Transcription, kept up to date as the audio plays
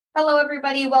Hello,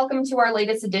 everybody. Welcome to our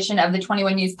latest edition of the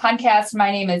 21 News podcast.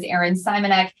 My name is Erin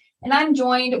Simonek, and I'm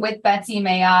joined with Betsy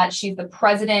Mayotte. She's the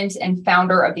president and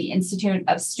founder of the Institute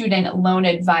of Student Loan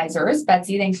Advisors.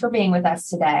 Betsy, thanks for being with us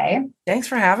today. Thanks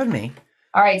for having me.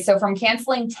 All right. So from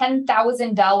canceling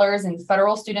 $10,000 in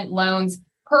federal student loans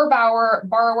per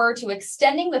borrower to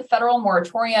extending the federal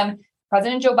moratorium,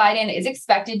 President Joe Biden is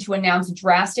expected to announce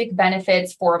drastic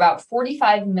benefits for about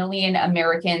 45 million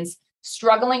Americans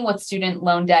struggling with student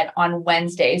loan debt on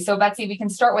Wednesday. So, Betsy, we can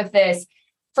start with this.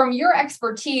 From your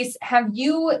expertise, have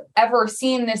you ever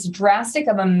seen this drastic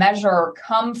of a measure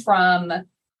come from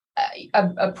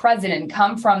a president,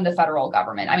 come from the federal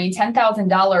government? I mean,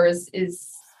 $10,000 is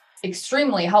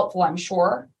extremely helpful, I'm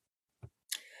sure.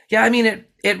 Yeah, I mean,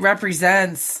 it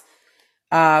represents,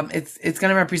 it's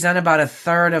going to represent about a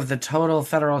third of the total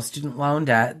federal student loan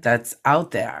debt that's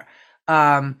out there.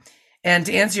 And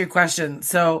to answer your question,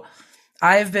 so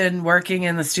I've been working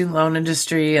in the student loan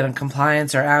industry and a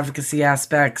compliance or advocacy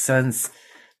aspect since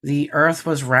the earth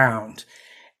was round.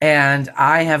 And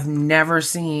I have never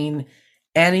seen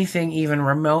anything even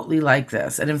remotely like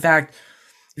this. And in fact,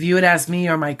 if you had asked me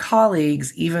or my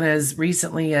colleagues, even as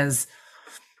recently as,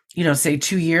 say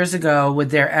 2 years ago,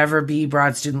 would there ever be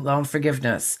broad student loan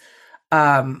forgiveness?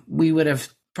 We would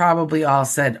have probably all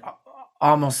said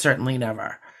almost certainly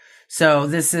never. So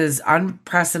this is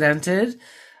unprecedented.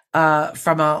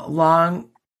 From a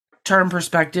long-term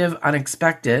perspective,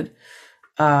 unexpected.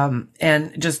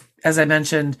 And just as I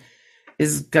mentioned,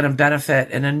 is going to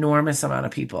benefit an enormous amount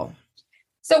of people.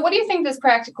 So what do you think this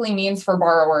practically means for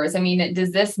borrowers? I mean,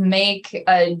 does this make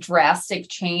a drastic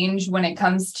change when it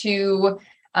comes to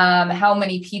how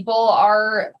many people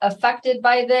are affected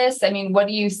by this? I mean, what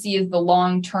do you see as the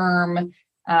long-term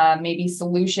maybe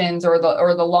solutions or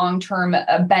the long-term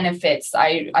benefits,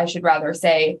 I should rather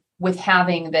say, with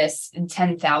having this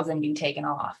 10,000 be taken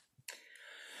off?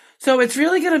 So it's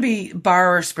really going to be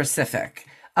borrower specific.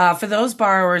 For those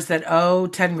borrowers that owe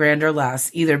 10 grand or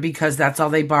less, either because that's all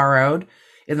they borrowed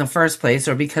in the first place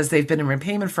or because they've been in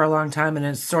repayment for a long time and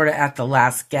it's sort of at the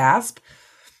last gasp,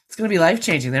 it's going to be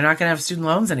life-changing. They're not going to have student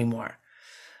loans anymore.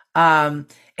 And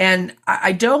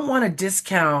I don't want to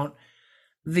discount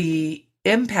the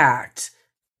impact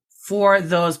for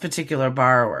those particular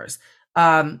borrowers.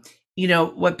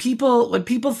 What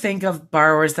people think of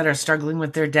borrowers that are struggling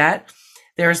with their debt,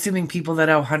 they're assuming people that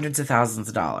owe hundreds of thousands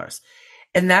of dollars.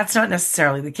 And that's not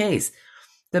necessarily the case.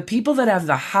 The people that have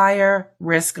the higher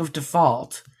risk of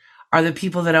default are the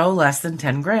people that owe less than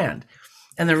 10 grand.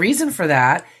 And the reason for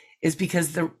that is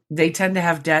because they tend to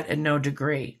have debt in no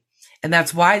degree. And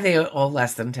that's why they owe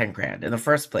less than 10 grand in the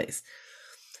first place.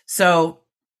 So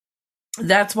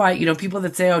that's why, people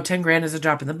that say, 10 grand is a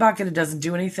drop in the bucket, it doesn't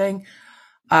do anything.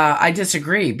 I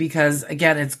disagree because,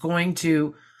 again, it's going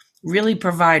to really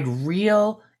provide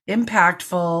real,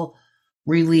 impactful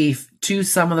relief to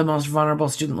some of the most vulnerable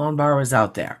student loan borrowers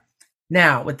out there.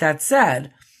 Now, with that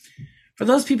said, for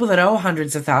those people that owe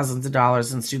hundreds of thousands of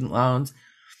dollars in student loans,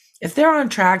 if they're on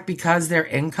track because their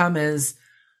income is,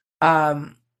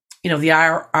 the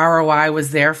ROI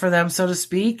was there for them, so to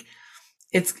speak,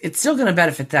 it's still going to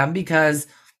benefit them because,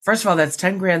 first of all, that's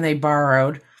 10 grand they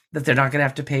borrowed that they're not going to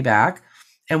have to pay back.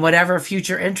 And whatever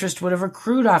future interest would have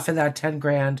accrued off of that 10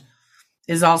 grand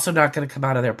is also not going to come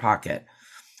out of their pocket.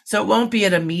 So it won't be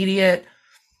an immediate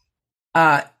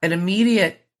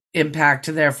impact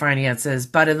to their finances,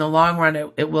 but in the long run,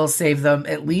 it will save them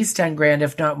at least 10 grand,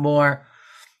 if not more,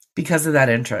 because of that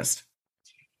interest.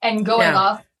 And going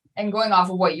off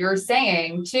of what you're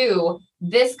saying too,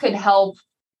 this could help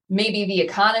maybe the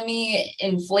economy,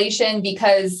 inflation,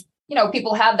 because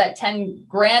people have that 10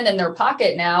 grand in their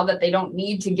pocket now that they don't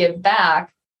need to give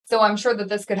back. So I'm sure that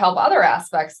this could help other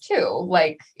aspects too,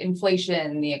 like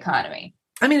inflation, the economy.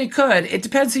 I mean, it could. It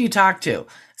depends who you talk to.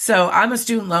 So I'm a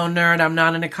student loan nerd. I'm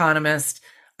not an economist,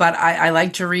 but I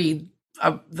like to read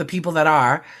the people that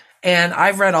are. And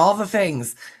I've read all the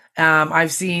things.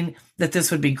 I've seen that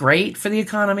this would be great for the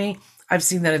economy. I've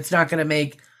seen that it's not going to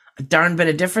make a darn bit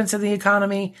of difference in the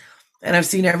economy. And I've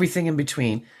seen everything in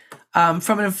between.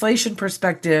 From an inflation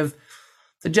perspective,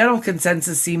 the general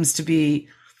consensus seems to be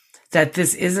that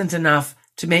this isn't enough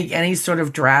to make any sort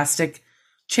of drastic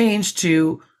change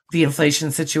to the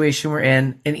inflation situation we're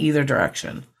in either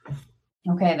direction.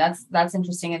 Okay, that's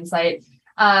interesting insight.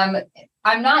 I'm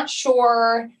not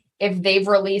sure if they've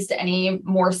released any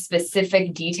more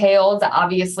specific details.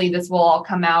 Obviously, this will all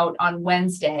come out on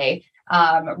Wednesday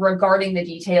regarding the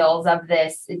details of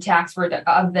this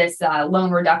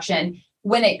loan reduction.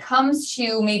 When it comes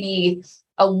to maybe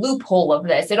a loophole of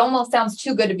this. It almost sounds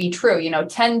too good to be true.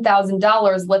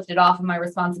 $10,000 lifted off of my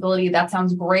responsibility. That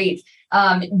sounds great.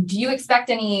 Do you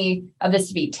expect any of this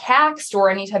to be taxed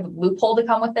or any type of loophole to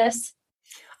come with this?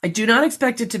 I do not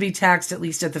expect it to be taxed, at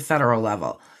least at the federal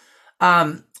level.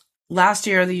 Last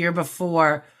year, or the year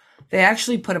before, they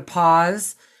actually put a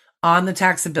pause on the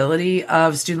taxability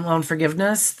of student loan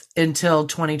forgiveness until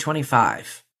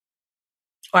 2025.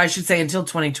 Or I should say until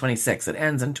 2026. It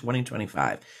ends in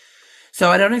 2025. So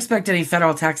I don't expect any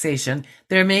federal taxation.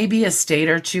 There may be a state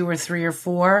or two or three or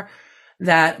four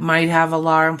that might have a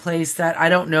law in place that I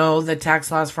don't know the tax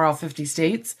laws for all 50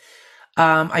 states.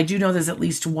 I do know there's at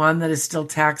least one that is still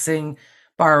taxing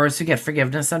borrowers who get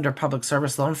forgiveness under public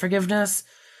service loan forgiveness.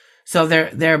 So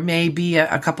there may be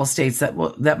a couple states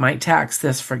that might tax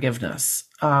this forgiveness,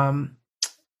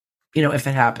 if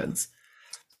it happens.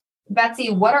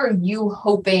 Betsy, what are you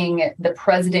hoping the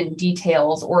president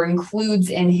details or includes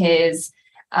in his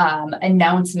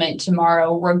announcement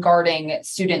tomorrow regarding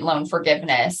student loan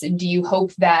forgiveness? Do you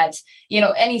hope that,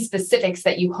 any specifics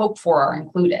that you hope for are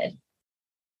included?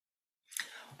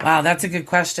 Wow, that's a good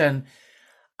question.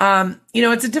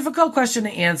 It's a difficult question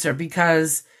to answer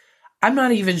because I'm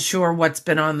not even sure what's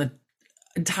been on the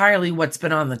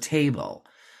table.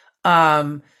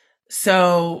 The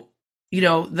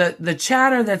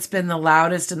chatter that's been the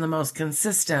loudest and the most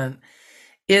consistent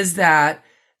is that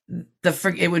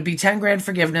it would be 10 grand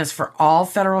forgiveness for all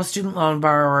federal student loan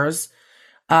borrowers,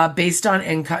 based on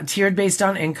income, tiered based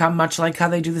on income, much like how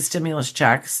they do the stimulus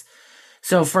checks.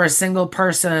 So for a single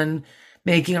person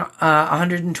making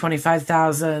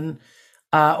 $125,000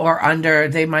 or under,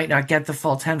 they might not get the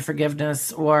full 10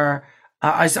 forgiveness, or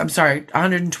I'm sorry,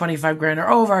 125 grand or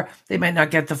over, they might not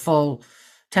get the full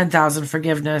 10,000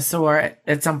 forgiveness, or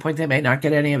at some point they may not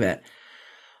get any of it.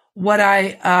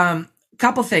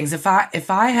 Couple things. If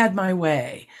I had my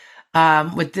way,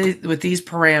 with these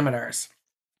parameters,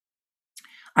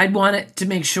 I'd want it to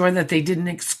make sure that they didn't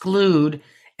exclude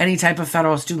any type of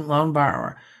federal student loan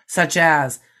borrower, such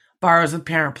as borrowers with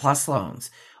Parent Plus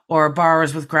loans or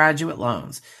borrowers with graduate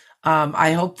loans.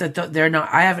 I hope that they're not,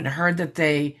 I haven't heard that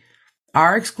they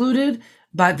are excluded,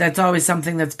 but that's always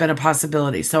something that's been a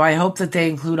possibility. So I hope that they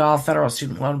include all federal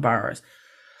student loan borrowers.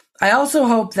 I also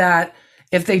hope that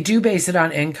if they do base it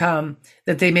on income,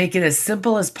 that they make it as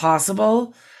simple as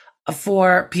possible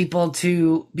for people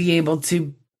to be able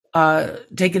to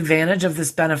take advantage of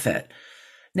this benefit.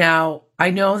 Now, I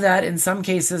know that in some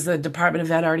cases, the Department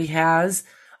of Ed already has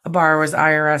a borrower's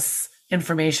IRS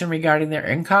information regarding their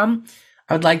income.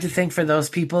 I would like to think for those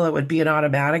people, it would be an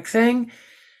automatic thing.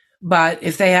 But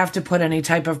if they have to put any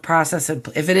type of process,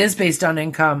 if it is based on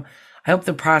income, I hope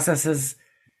the process is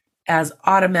as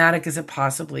automatic as it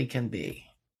possibly can be.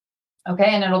 Okay,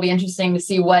 and it'll be interesting to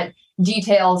see what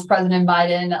details President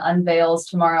Biden unveils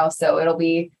tomorrow. So it'll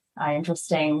be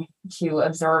interesting to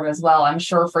observe as well. I'm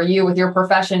sure for you with your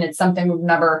profession, it's something we've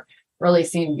never really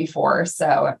seen before.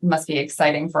 So it must be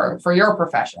exciting for your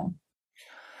profession.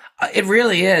 It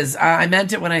really is. I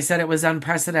meant it when I said it was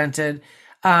unprecedented.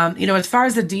 As far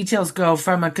as the details go,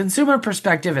 from a consumer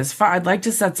perspective, I'd like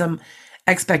to set some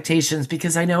expectations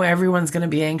because I know everyone's going to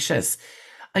be anxious.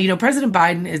 President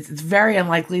Biden, it's very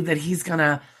unlikely that he's going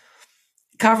to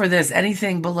cover this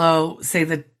anything below, say,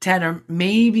 the 10 or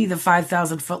maybe the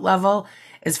 5,000 foot level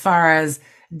as far as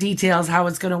details, how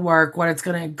it's going to work, what it's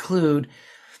going to include.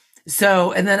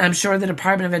 So, and then I'm sure the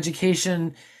Department of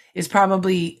Education is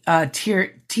probably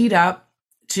teed up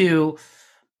to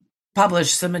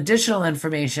publish some additional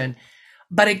information,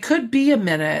 but it could be a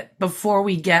minute before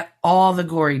we get all the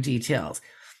gory details.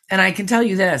 And I can tell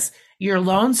you this, your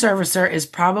loan servicer is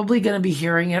probably going to be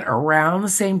hearing it around the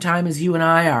same time as you and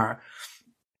I are.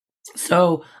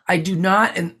 So I do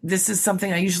not, and this is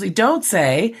something I usually don't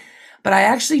say, but I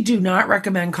actually do not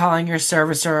recommend calling your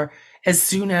servicer as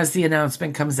soon as the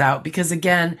announcement comes out, because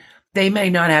again, they may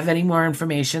not have any more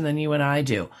information than you and I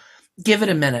do. Give it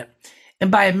a minute.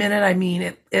 And by a minute, I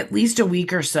mean at least a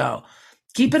week or so.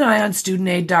 Keep an eye on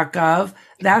studentaid.gov.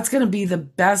 That's going to be the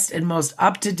best and most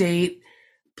up-to-date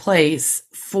place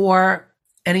for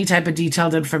any type of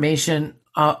detailed information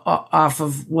off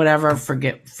of whatever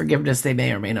forgiveness they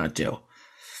may or may not do.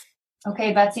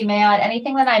 Okay, Betsy, may I add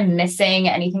anything that I'm missing,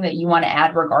 anything that you want to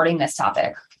add regarding this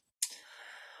topic?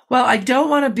 Well, I don't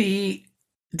want to be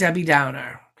Debbie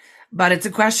Downer, but it's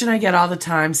a question I get all the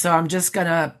time, so I'm just going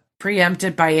to preempt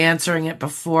it by answering it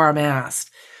before I'm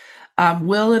asked.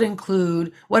 Will it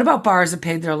include, what about borrowers that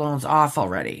paid their loans off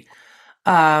already?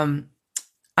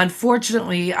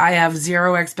 Unfortunately, I have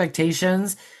zero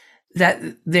expectations that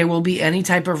there will be any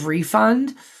type of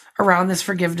refund around this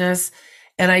forgiveness.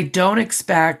 And I don't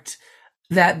expect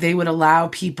that they would allow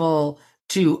people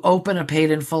to open a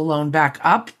paid in full loan back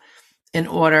up in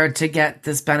order to get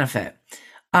this benefit.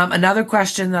 Another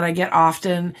question that I get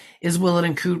often is, will it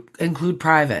include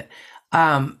private?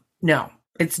 No,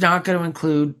 it's not going to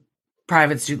include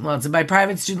private student loans. And by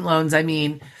private student loans, I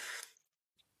mean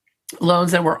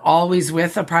loans that were always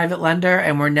with a private lender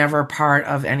and were never part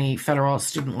of any federal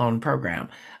student loan program,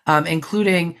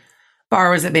 including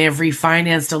borrowers that may have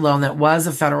refinanced a loan that was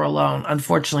a federal loan.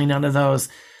 Unfortunately, none of those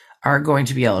are going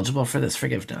to be eligible for this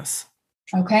forgiveness.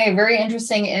 Okay, very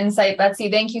interesting insight,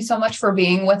 Betsy. Thank you so much for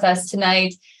being with us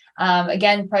tonight.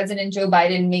 Again, President Joe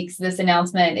Biden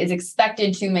is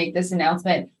expected to make this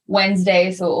announcement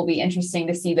Wednesday, so it will be interesting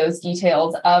to see those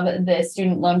details of the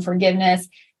student loan forgiveness.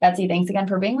 Betsy, thanks again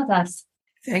for being with us.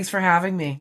 Thanks for having me.